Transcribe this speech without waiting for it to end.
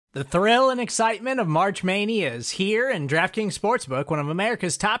The thrill and excitement of March Mania is here, and DraftKings Sportsbook, one of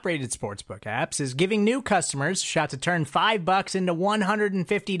America's top-rated sportsbook apps, is giving new customers a shot to turn $5 into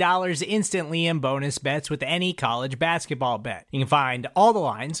 $150 instantly in bonus bets with any college basketball bet. You can find all the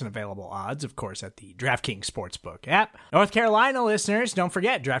lines and available odds, of course, at the DraftKings Sportsbook app. North Carolina listeners, don't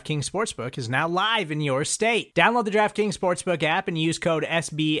forget, DraftKings Sportsbook is now live in your state. Download the DraftKings Sportsbook app and use code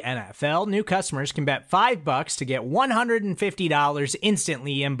SBNFL. New customers can bet $5 to get $150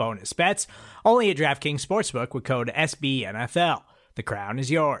 instantly in bonus bets, only at DraftKings Sportsbook with code SBNFL. The crown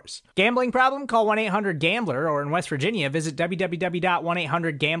is yours. Gambling problem? Call 1-800-GAMBLER, or in West Virginia, visit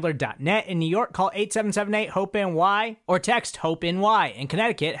www.1800gambler.net. In New York, call 877-8-HOPE-NY or text HOPE-NY. In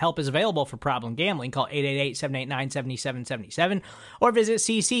Connecticut, help is available for problem gambling. Call 888-789-7777 or visit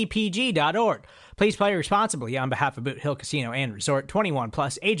ccpg.org. Please play responsibly on behalf of Boot Hill Casino and Resort. 21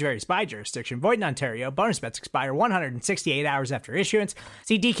 plus, age varies by jurisdiction. Void in Ontario. Bonus bets expire 168 hours after issuance.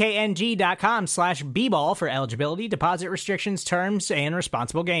 See dkng.com/bball for eligibility, deposit restrictions, terms, and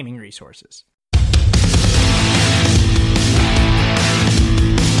responsible gaming resources.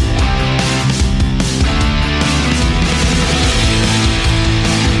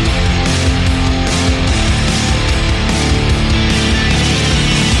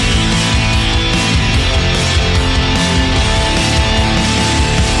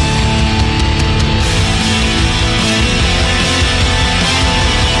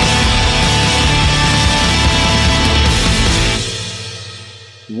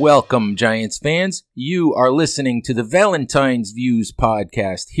 Welcome, Giants fans. You are listening to the Valentine's Views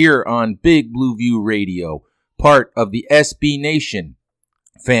podcast here on Big Blue View Radio, part of the SB Nation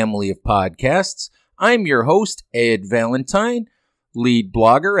family of podcasts. I'm your host, Ed Valentine, lead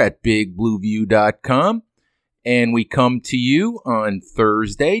blogger at BigBlueView.com, and we come to you on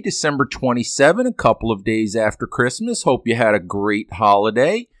Thursday, December 27, a couple of days after Christmas. Hope you had a great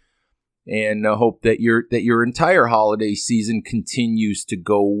holiday. And hope that your entire holiday season continues to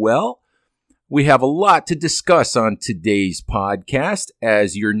go well. We have a lot to discuss on today's podcast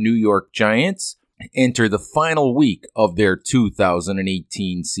as your New York Giants enter the final week of their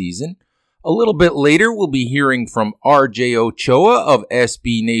 2018 season. A little bit later, we'll be hearing from RJ Ochoa of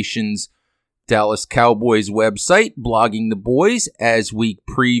SB Nation's Dallas Cowboys website, Blogging the Boys, as we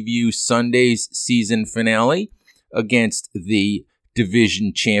preview Sunday's season finale against the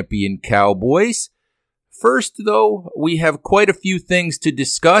division champion Cowboys. First, though, we have quite a few things to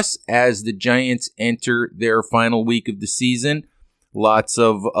discuss as the Giants enter their final week of the season. Lots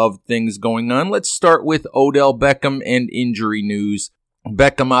of things going on. Let's start with Odell Beckham and injury news.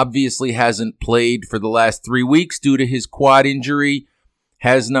 Beckham obviously hasn't played for the last 3 weeks due to his quad injury,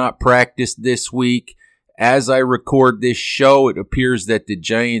 has not practiced this week. As I record this show, it appears that the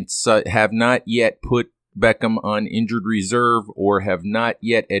Giants have not yet put Beckham on injured reserve or have not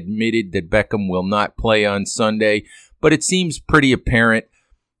yet admitted that Beckham will not play on Sunday, but it seems pretty apparent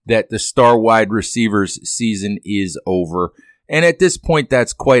that the star wide receiver's season is over. And at this point,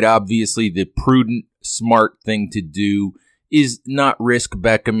 that's quite obviously the prudent, smart thing to do, is not risk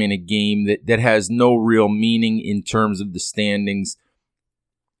Beckham in a game that has no real meaning in terms of the standings.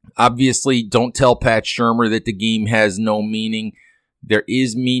 Obviously, don't tell Pat Shurmur that the game has no meaning. There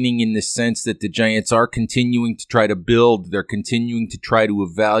is meaning in the sense that the Giants are continuing to try to build. They're continuing to try to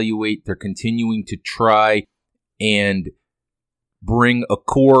evaluate. They're continuing to try and bring a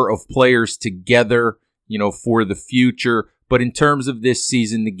core of players together, for the future. But in terms of this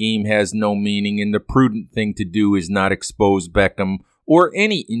season, the game has no meaning, and the prudent thing to do is not expose Beckham or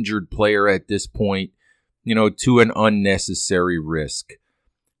any injured player at this point, to an unnecessary risk.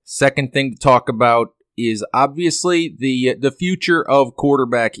 Second thing to talk about is obviously the future of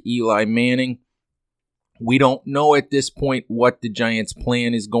quarterback Eli Manning. We don't know at this point what the Giants'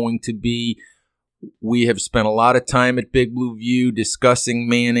 plan is going to be. We have spent a lot of time at Big Blue View discussing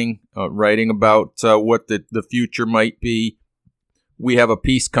Manning, writing about what the future might be. We have a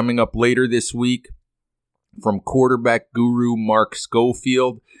piece coming up later this week from quarterback guru Mark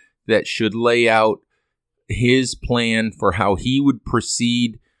Schofield that should lay out his plan for how he would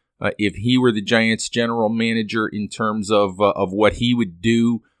proceed if he were the Giants' general manager in terms of what he would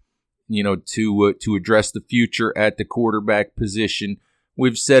do, to address the future at the quarterback position.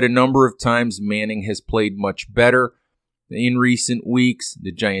 We've said a number of times Manning has played much better in recent weeks.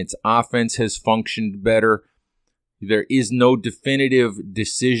 The Giants' offense has functioned better. There is no definitive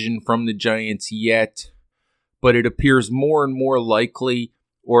decision from the Giants yet, but it appears more and more likely,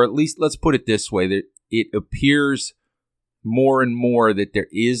 or at least let's put it this way, that it appears more and more that there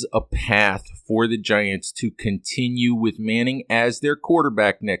is a path for the Giants to continue with Manning as their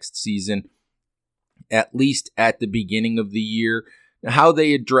quarterback next season, at least at the beginning of the year. how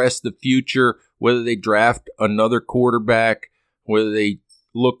they address the future, whether they draft another quarterback, whether they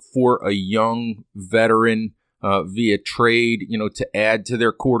look for a young veteran via trade, to add to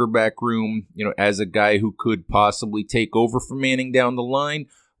their quarterback room, as a guy who could possibly take over for Manning down the line.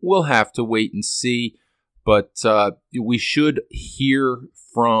 We'll have to wait and see. But we should hear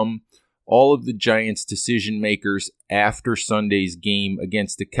from all of the Giants' decision makers after Sunday's game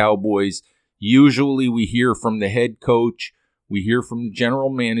against the Cowboys. Usually we hear from the head coach, we hear from the general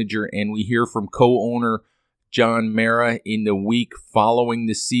manager, and we hear from co-owner John Mara in the week following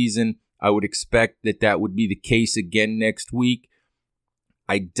the season. I would expect that would be the case again next week.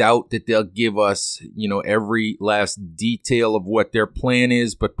 I doubt that they'll give us, every last detail of what their plan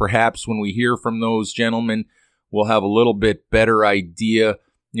is, but perhaps when we hear from those gentlemen, we'll have a little bit better idea,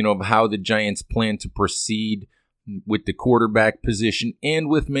 of how the Giants plan to proceed with the quarterback position and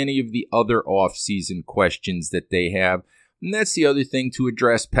with many of the other offseason questions that they have. And that's the other thing to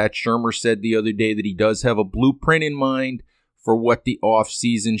address. Pat Shurmur said the other day that he does have a blueprint in mind for what the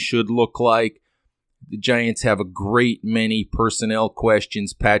offseason should look like. The Giants have a great many personnel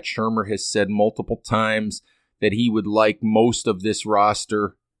questions. Pat Shurmur has said multiple times that he would like most of this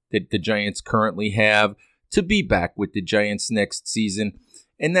roster that the Giants currently have to be back with the Giants next season,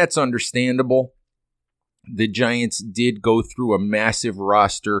 and that's understandable. The Giants did go through a massive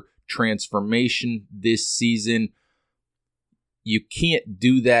roster transformation this season. You can't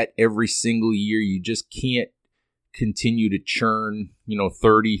do that every single year. You just can't continue to churn,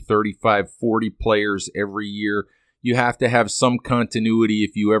 30, 35, 40 players every year. You have to have some continuity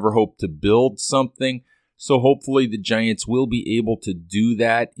if you ever hope to build something. So hopefully the Giants will be able to do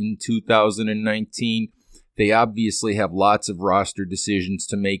that in 2019. They obviously have lots of roster decisions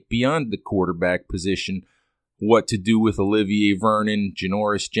to make beyond the quarterback position. What to do with Olivier Vernon,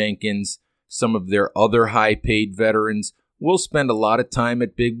 Janoris Jenkins, some of their other high-paid veterans. We'll spend a lot of time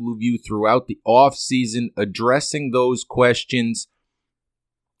at Big Blue View throughout the offseason addressing those questions.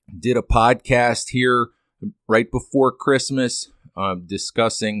 Did a podcast here right before Christmas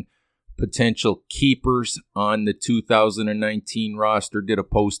discussing potential keepers on the 2019 roster. Did a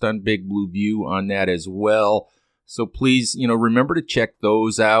post on Big Blue View on that as well. So please, remember to check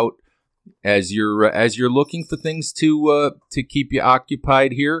those out as you're looking for things to keep you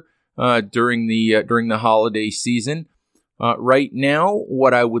occupied here during the holiday season. Right now,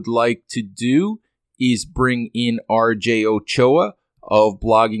 what I would like to do is bring in RJ Ochoa of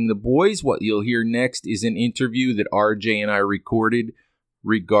Blogging the Boys. What you'll hear next is an interview that RJ and I recorded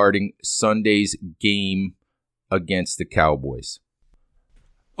regarding Sunday's game against the Cowboys.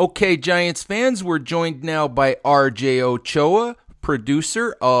 Okay, Giants fans, we're joined now by RJ Ochoa,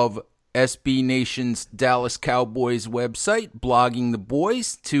 producer of SB Nation's Dallas Cowboys website, Blogging the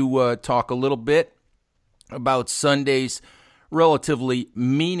Boys, to talk a little bit about Sunday's relatively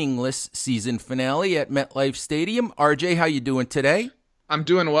meaningless season finale at MetLife Stadium. RJ, how you doing today? I'm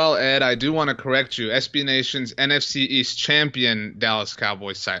doing well, Ed. I do want to correct you. SB Nation's NFC East champion Dallas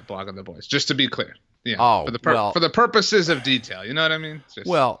Cowboys site, Blogging the Boys, just to be clear. Yeah, for the purposes of detail, you know what I mean?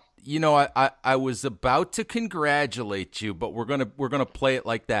 I was about to congratulate you, but we're gonna play it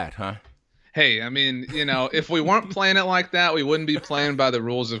like that, huh? Hey, I mean, if we weren't playing it like that, we wouldn't be playing by the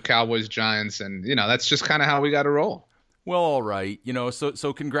rules of Cowboys Giants, and that's just kind of how we got to roll. Well, all right,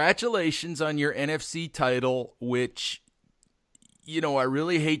 so congratulations on your NFC title, which I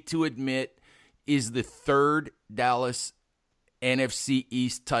really hate to admit is the third Dallas NFC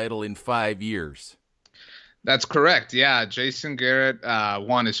East title in 5 years. That's correct. Yeah, Jason Garrett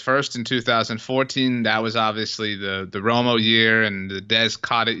won his first in 2014. That was obviously the Romo year and the Dez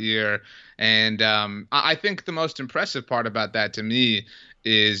Cottett year. And I think the most impressive part about that to me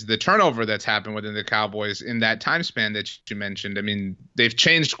is the turnover that's happened within the Cowboys in that time span that you mentioned. I mean, they've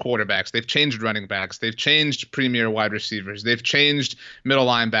changed quarterbacks. They've changed running backs. They've changed premier wide receivers. They've changed middle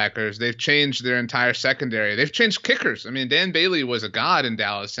linebackers. They've changed their entire secondary. They've changed kickers. I mean, Dan Bailey was a god in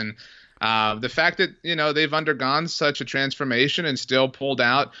Dallas. And the fact that, they've undergone such a transformation and still pulled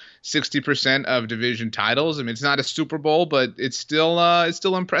out 60% of division titles. I mean, it's not a Super Bowl, but it's still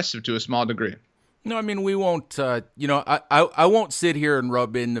impressive to a small degree. No, I mean, we won't, I won't sit here and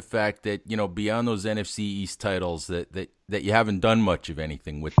rub in the fact that, beyond those NFC East titles that you haven't done much of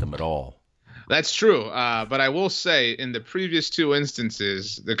anything with them at all. That's true. But I will say in the previous two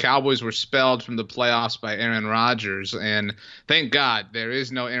instances, the Cowboys were expelled from the playoffs by Aaron Rodgers. And thank God there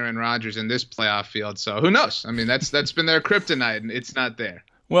is no Aaron Rodgers in this playoff field. So who knows? I mean, that's been their kryptonite, and it's not there.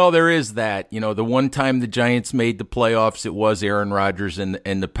 Well, there is that. The one time the Giants made the playoffs, it was Aaron Rodgers and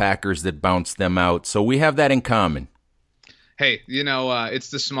the Packers that bounced them out. So we have that in common. hey,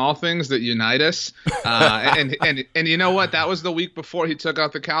 it's the small things that unite us. And you know what? That was the week before he took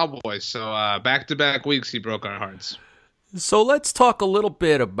out the Cowboys. So back-to-back weeks, he broke our hearts. So let's talk a little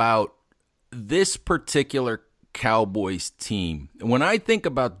bit about this particular Cowboys team. When I think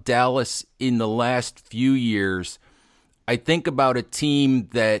about Dallas in the last few years, I think about a team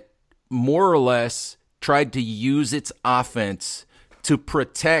that more or less tried to use its offense to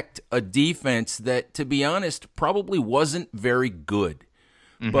protect a defense that, to be honest, probably wasn't very good.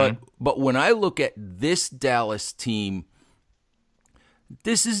 Mm-hmm. But when I look at this Dallas team,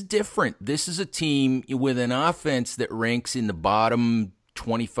 this is different. This is a team with an offense that ranks in the bottom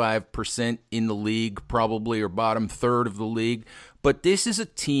 25% in the league, probably, or bottom third of the league. But this is a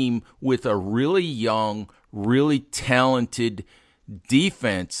team with a really young, really talented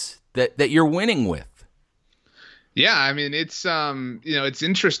defense that you're winning with. Yeah, I mean, it's it's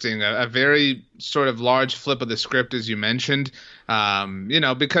interesting, a very sort of large flip of the script, as you mentioned,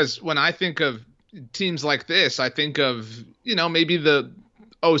 because when I think of teams like this, I think of, maybe the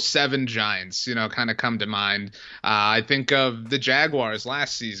 2007 Giants, kind of come to mind. I think of the Jaguars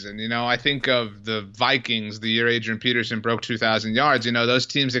last season. I think of the Vikings the year Adrian Peterson broke 2,000 yards. Those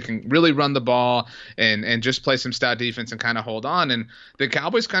teams that can really run the ball and just play some stout defense and kind of hold on. And the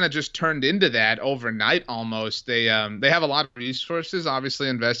Cowboys kind of just turned into that overnight almost. They have a lot of resources, obviously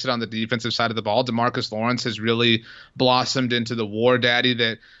invested on the defensive side of the ball. DeMarcus Lawrence has really blossomed into the war daddy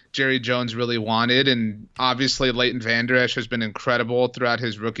that Jerry Jones really wanted, and obviously Leighton Vander Esch has been incredible throughout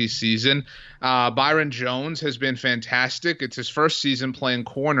his rookie season. Byron Jones has been fantastic. It's his first season playing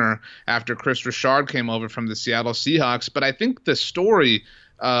corner after Chris Richard came over from the Seattle Seahawks. But I think the story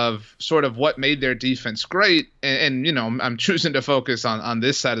of sort of what made their defense great, and I'm choosing to focus on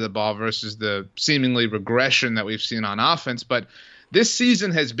this side of the ball versus the seemingly regression that we've seen on offense, but this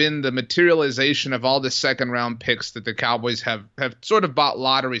season has been the materialization of all the second-round picks that the Cowboys have sort of bought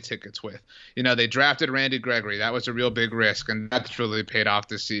lottery tickets with. They drafted Randy Gregory. That was a real big risk, and that's really paid off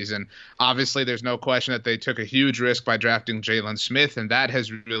this season. Obviously, there's no question that they took a huge risk by drafting Jalen Smith, and that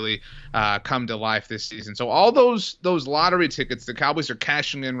has really come to life this season. So all those lottery tickets, the Cowboys are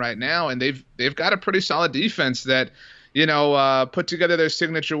cashing in right now, and they've got a pretty solid defense that put together their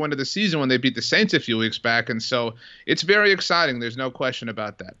signature win of the season when they beat the Saints a few weeks back. And so it's very exciting. There's no question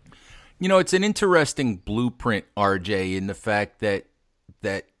about that. It's an interesting blueprint, RJ, in the fact that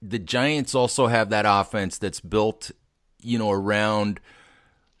the Giants also have that offense that's built, around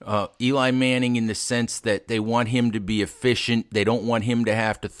Eli Manning, in the sense that they want him to be efficient. They don't want him to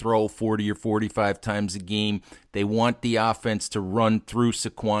have to throw 40 or 45 times a game. They want the offense to run through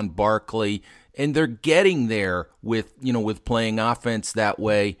Saquon Barkley. And they're getting there with playing offense that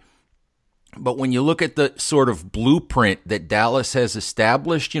way. But when you look at the sort of blueprint that Dallas has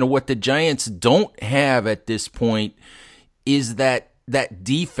established, what the Giants don't have at this point is that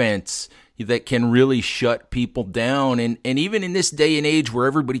defense that can really shut people down. And even in this day and age where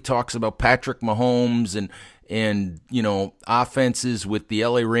everybody talks about Patrick Mahomes and offenses with the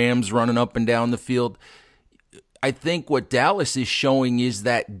LA Rams running up and down the field, I think what Dallas is showing is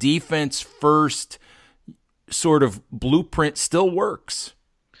that defense first sort of blueprint still works.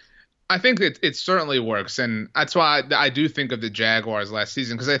 I think it certainly works, and that's why I do think of the Jaguars last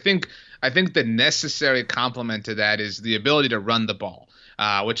season, because I think the necessary complement to that is the ability to run the ball,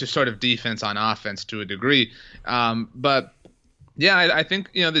 which is sort of defense on offense to a degree. But yeah, I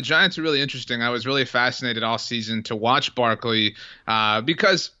think, the Giants are really interesting. I was really fascinated all season to watch Barkley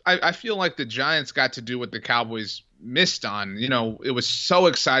because I feel like the Giants got to do what the Cowboys missed on. It was so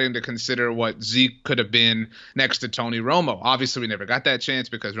exciting to consider what Zeke could have been next to Tony Romo. Obviously, we never got that chance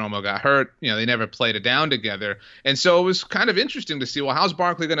because Romo got hurt. They never played it down together. And so it was kind of interesting to see, well, how's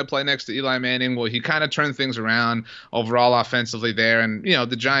Barkley going to play next to Eli Manning? Will he kind of turn things around overall offensively there? And,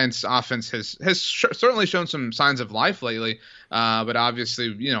 the Giants offense has certainly shown some signs of life lately. But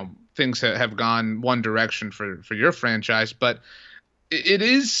obviously, things have gone one direction for your franchise. But it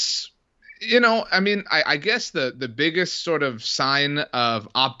is, I guess the biggest sort of sign of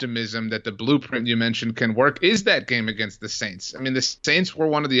optimism that the blueprint you mentioned can work is that game against the Saints. I mean, the Saints were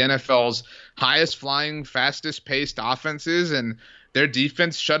one of the NFL's highest flying, fastest paced offenses, and their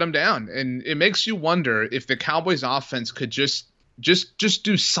defense shut them down. And it makes you wonder if the Cowboys offense could just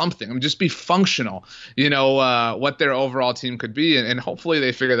do something. I mean, just be functional, what their overall team could be. And hopefully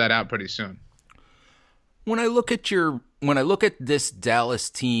they figure that out pretty soon. When I look at this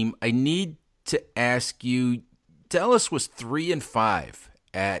Dallas team, I need to ask you, Dallas was 3-5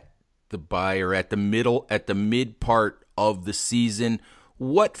 at the bye, or at the mid part of the season.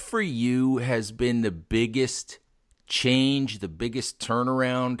 What for you has been the biggest change, the biggest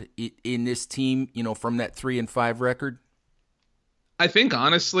turnaround in this team, from that 3-5 record? I think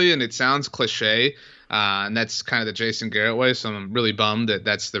honestly, and it sounds cliche, and that's kind of the Jason Garrett way, so I'm really bummed that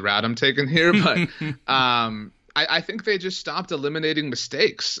that's the route I'm taking here. But I think they just stopped eliminating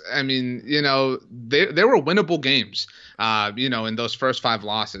mistakes. I mean, there were winnable games, in those first 5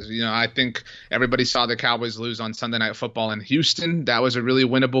 losses. I think everybody saw the Cowboys lose on Sunday Night Football in Houston. That was a really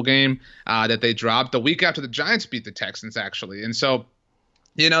winnable game that they dropped the week after the Giants beat the Texans, actually. And so,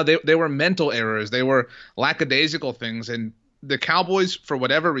 they were mental errors. They were lackadaisical things. And the Cowboys, for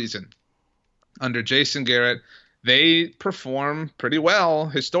whatever reason, under Jason Garrett, they perform pretty well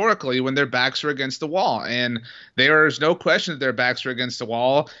historically when their backs are against the wall. And there's no question that their backs are against the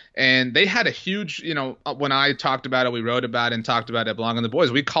wall. And they had a huge, when I talked about it, we wrote about it and talked about it at Belong on the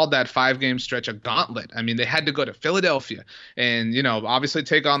Boys. We called that 5-game stretch a gauntlet. I mean, they had to go to Philadelphia and, obviously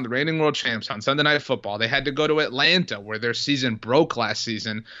take on the reigning world champs on Sunday Night Football. They had to go to Atlanta, where their season broke last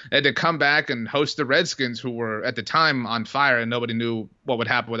season. They had to come back and host the Redskins, who were at the time on fire, and nobody knew what would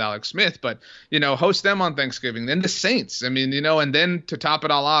happen with Alex Smith. But, host them on Thanksgiving. Then the Saints, and then to top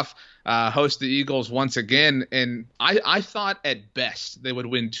it all off, host the Eagles once again. And I thought at best they would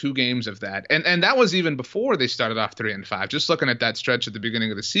win 2 games of that. And that was even before they started off 3-5, just looking at that stretch at the beginning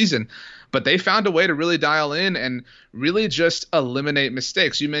of the season. But they found a way to really dial in and really just eliminate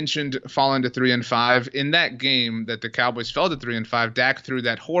mistakes. You mentioned falling to 3-5. In that game that the Cowboys fell to 3-5, Dak threw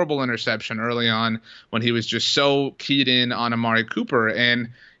that horrible interception early on when he was just so keyed in on Amari Cooper. And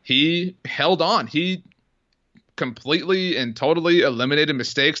he held on. He completely and totally eliminated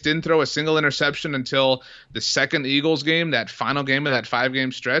mistakes, didn't throw a single interception until the second Eagles game, that final game of that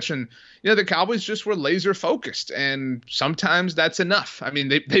 5-game stretch. And, the Cowboys just were laser focused, and sometimes that's enough. I mean,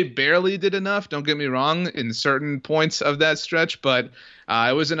 they barely did enough, don't get me wrong, in certain points of that stretch, but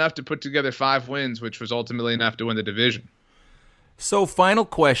it was enough to put together 5 wins, which was ultimately enough to win the division. So, final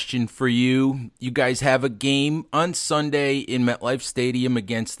question for you. You guys have a game on Sunday in MetLife Stadium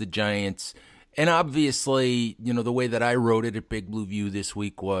against the Giants. And obviously, the way that I wrote it at Big Blue View this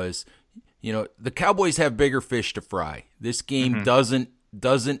week was, the Cowboys have bigger fish to fry. This game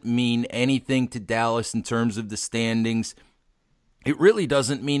doesn't mean anything to Dallas in terms of the standings. It really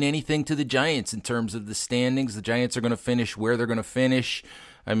doesn't mean anything to the Giants in terms of the standings. The Giants are going to finish where they're going to finish.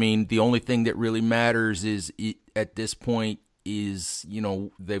 I mean, the only thing that really matters is at this point is,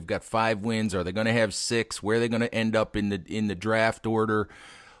 they've got 5 wins. Are they going to have 6? Where are they going to end up in the draft order?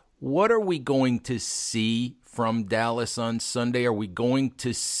 What are we going to see from Dallas on Sunday? Are we going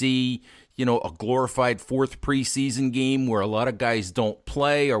to see, a glorified 4th preseason game where a lot of guys don't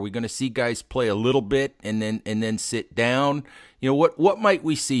play? Are we going to see guys play a little bit and then sit down? What might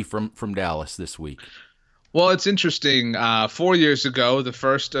we see from Dallas this week? Well, it's interesting. 4 years ago, the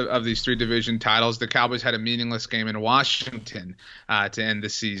first of these 3 division titles, the Cowboys had a meaningless game in Washington to end the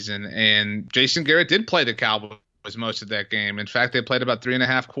season. And Jason Garrett did play the Cowboys most of that game. In fact, they played about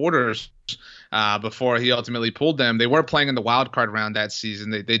 3.5 quarters before he ultimately pulled them. They were playing in the wild card round that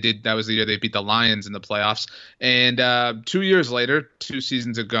season. They did. That was the year they beat the Lions in the playoffs. And 2 years later, 2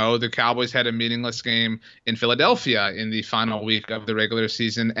 seasons ago, the Cowboys had a meaningless game in Philadelphia in the final week of the regular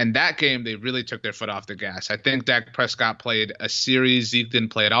season. And that game, they really took their foot off the gas. I think Dak Prescott played a series. Zeke didn't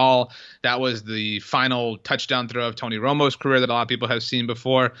play at all. That was the final touchdown throw of Tony Romo's career that a lot of people have seen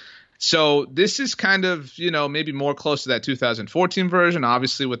before. So this is kind of, maybe more close to that 2014 version,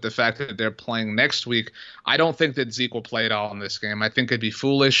 obviously with the fact that they're playing next week. I don't think that Zeke will play at all in this game. I think it'd be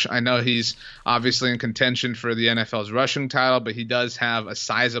foolish. I know he's obviously in contention for the NFL's rushing title, but he does have a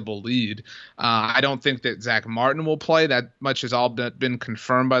sizable lead. I don't think that Zach Martin will play. That much has all been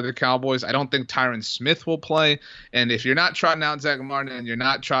confirmed by the Cowboys. I don't think Tyron Smith will play. And if you're not trotting out Zach Martin and you're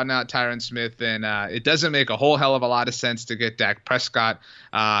not trotting out Tyron Smith, then it doesn't make a whole hell of a lot of sense to get Dak Prescott,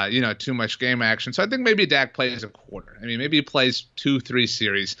 too much game action. So I think maybe Dak plays a quarter. I mean, maybe he plays 2-3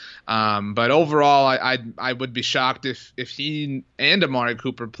 series. But overall, I would be shocked if he and Amari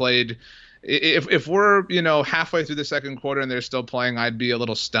Cooper played. If we're, halfway through the second quarter and they're still playing, I'd be a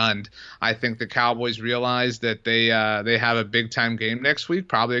little stunned. I think the Cowboys realize that they have a big time game next week,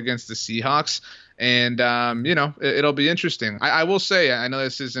 probably against the Seahawks. And, it'll be interesting. I will say, I know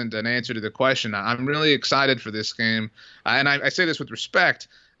this isn't an answer to the question. I'm really excited for this game. And I say this with respect.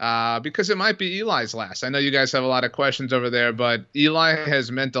 Because it might be Eli's last. I know you guys have a lot of questions over there, but Eli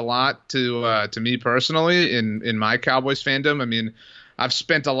has meant a lot to me personally in my Cowboys fandom. I mean, I've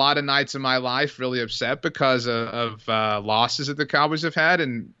spent a lot of nights in my life really upset because of losses that the Cowboys have had,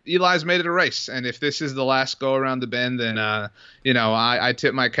 and Eli's made it a race. And if this is the last go around the bend, then I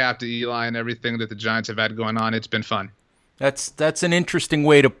tip my cap to Eli and everything that the Giants have had going on. It's been fun. That's an interesting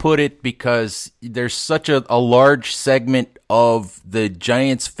way to put it, because there's such a large segment of the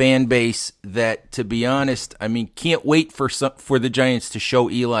Giants fan base that, to be honest, I mean, can't wait for the Giants to show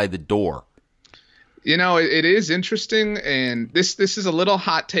Eli the door. You know, it is interesting, and this is a little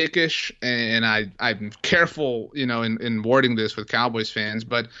hot take-ish, and I'm careful, you know, in wording this with Cowboys fans,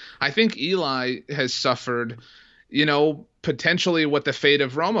 but I think Eli has suffered, you know, potentially what the fate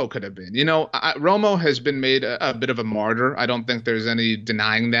of Romo could have been. You know, Romo has been made a bit of a martyr. I don't think there's any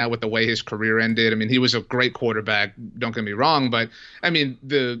denying that with the way his career ended. I mean, he was a great quarterback, don't get me wrong, but I mean,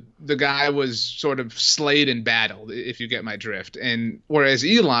 the guy was sort of slayed in battle, if you get my drift. And whereas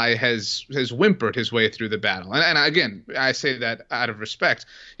Eli has whimpered his way through the battle. And again, I say that out of respect.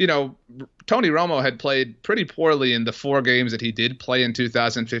 You know, Tony Romo had played pretty poorly in the 4 games that he did play in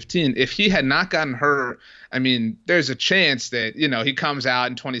 2015. If he had not gotten hurt, I mean, there's a chance that, you know, he comes out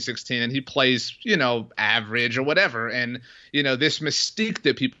in 2016 and he plays, you know, average or whatever. And, you know, this mystique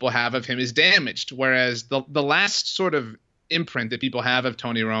that people have of him is damaged. Whereas the last sort of imprint that people have of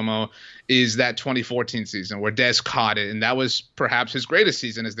Tony Romo is that 2014 season where Dez caught it. And that was perhaps his greatest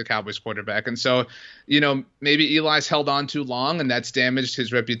season as the Cowboys quarterback. And so, you know, maybe Eli's held on too long and that's damaged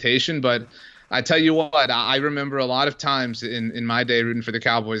his reputation. But I tell you what, I remember a lot of times in my day rooting for the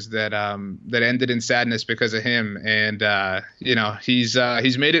Cowboys that ended in sadness because of him. And, you know, he's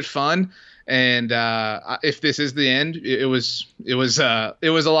made it fun. And if this is the end, it was a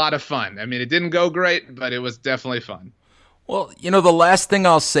lot of fun. I mean, it didn't go great, but it was definitely fun. Well, you know, the last thing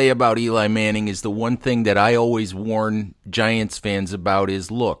I'll say about Eli Manning is the one thing that I always warn Giants fans about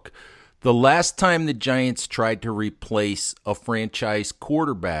is, look, the last time the Giants tried to replace a franchise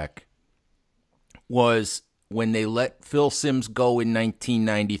quarterback was when they let Phil Simms go in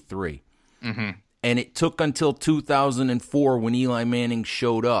 1993. Mm-hmm. And it took until 2004 when Eli Manning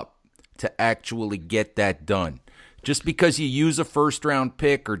showed up to actually get that done. Just because you use a first-round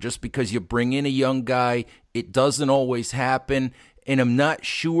pick or just because you bring in a young guy, it doesn't always happen. And I'm not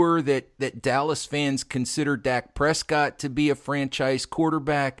sure that Dallas fans consider Dak Prescott to be a franchise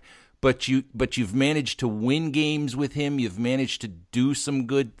quarterback, but you've managed to win games with him. You've managed to do some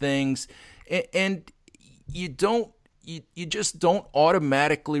good things. And you just don't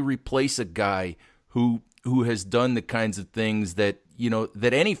automatically replace a guy who has done the kinds of things that, you know,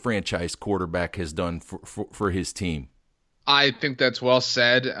 that any franchise quarterback has done for his team. I think that's well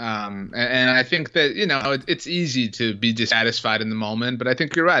said. And I think that, you know, it's easy to be dissatisfied in the moment, but I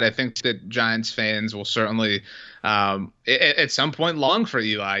think you're right. I think that Giants fans will certainly at some point long for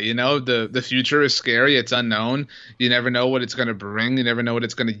Eli. You know, the future is scary. It's unknown. You never know what it's going to bring. You never know what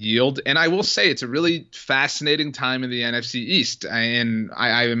it's going to yield. And I will say it's a really fascinating time in the NFC East. And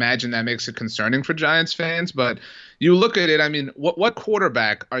I imagine that makes it concerning for Giants fans, but you look at it, I mean, what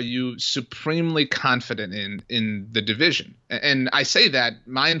quarterback are you supremely confident in the division? And I say that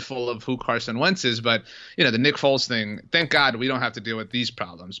mindful of who Carson Wentz is, but, you know, the Nick Foles thing, thank God we don't have to deal with these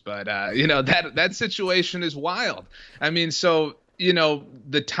problems. But, you know, that situation is wild. I mean, so, you know,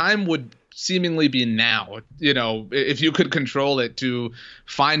 the time would seemingly be now, you know, if you could control it, to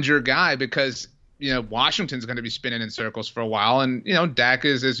find your guy, because – you know, Washington's going to be spinning in circles for a while. And, you know, Dak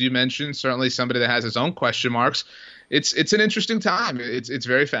is, as you mentioned, certainly somebody that has his own question marks. It's an interesting time. It's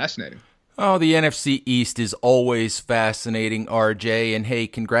very fascinating. Oh, the NFC East is always fascinating, RJ. And, hey,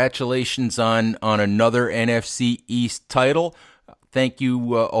 congratulations on another NFC East title. Thank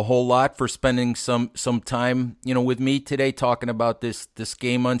you a whole lot for spending some time, you know, with me today talking about this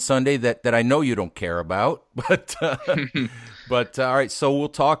game on Sunday that I know you don't care about, but all right. So we'll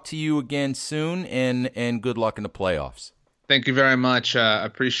talk to you again soon, and good luck in the playoffs. Thank you very much.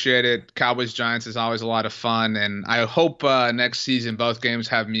 Appreciate it. Cowboys Giants is always a lot of fun, and I hope next season both games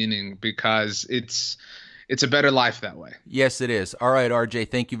have meaning, because it's a better life that way. Yes, it is. All right, RJ.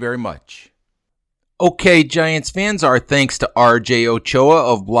 Thank you very much. Okay, Giants fans, our thanks to RJ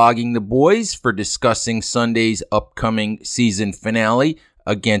Ochoa of Blogging the Boys for discussing Sunday's upcoming season finale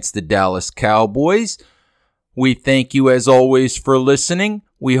against the Dallas Cowboys. We thank you, as always, for listening.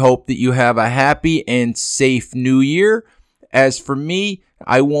 We hope that you have a happy and safe new year. As for me,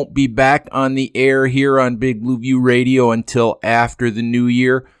 I won't be back on the air here on Big Blue View Radio until after the new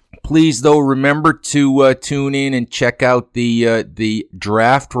year. Please, though, remember to tune in and check out the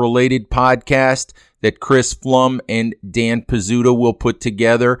draft-related podcast that Chris Flum and Dan Pizzuta will put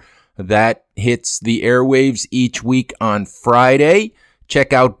together. That hits the airwaves each week on Friday.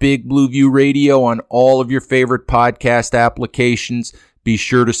 Check out Big Blue View Radio on all of your favorite podcast applications. Be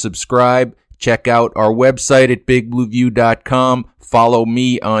sure to subscribe. Check out our website at bigblueview.com. Follow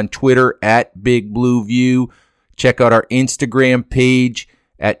me on Twitter at BigBlueView. Check out our Instagram page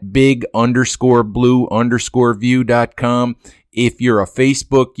at big_blue_view.com. If you're a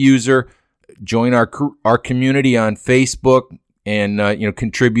Facebook user, join our community on Facebook and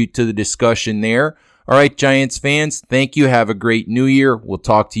contribute to the discussion there. All right, Giants fans, thank you. Have a great New Year. We'll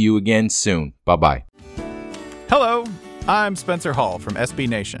talk to you again soon. Bye-bye. Hello, I'm Spencer Hall from SB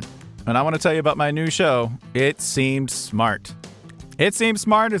Nation, and I want to tell you about my new show, It Seems Smart. It Seems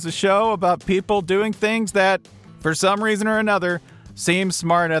Smart is a show about people doing things that, for some reason or another, seem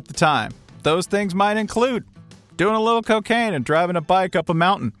smart at the time. Those things might include doing a little cocaine and driving a bike up a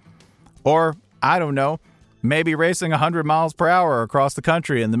mountain. Or, I don't know, maybe racing 100 miles per hour across the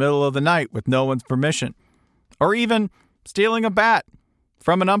country in the middle of the night with no one's permission. Or even stealing a bat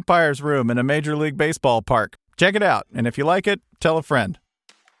from an umpire's room in a Major League Baseball park. Check it out, and if you like it, tell a friend.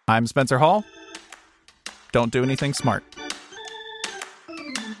 I'm Spencer Hall. Don't do anything smart.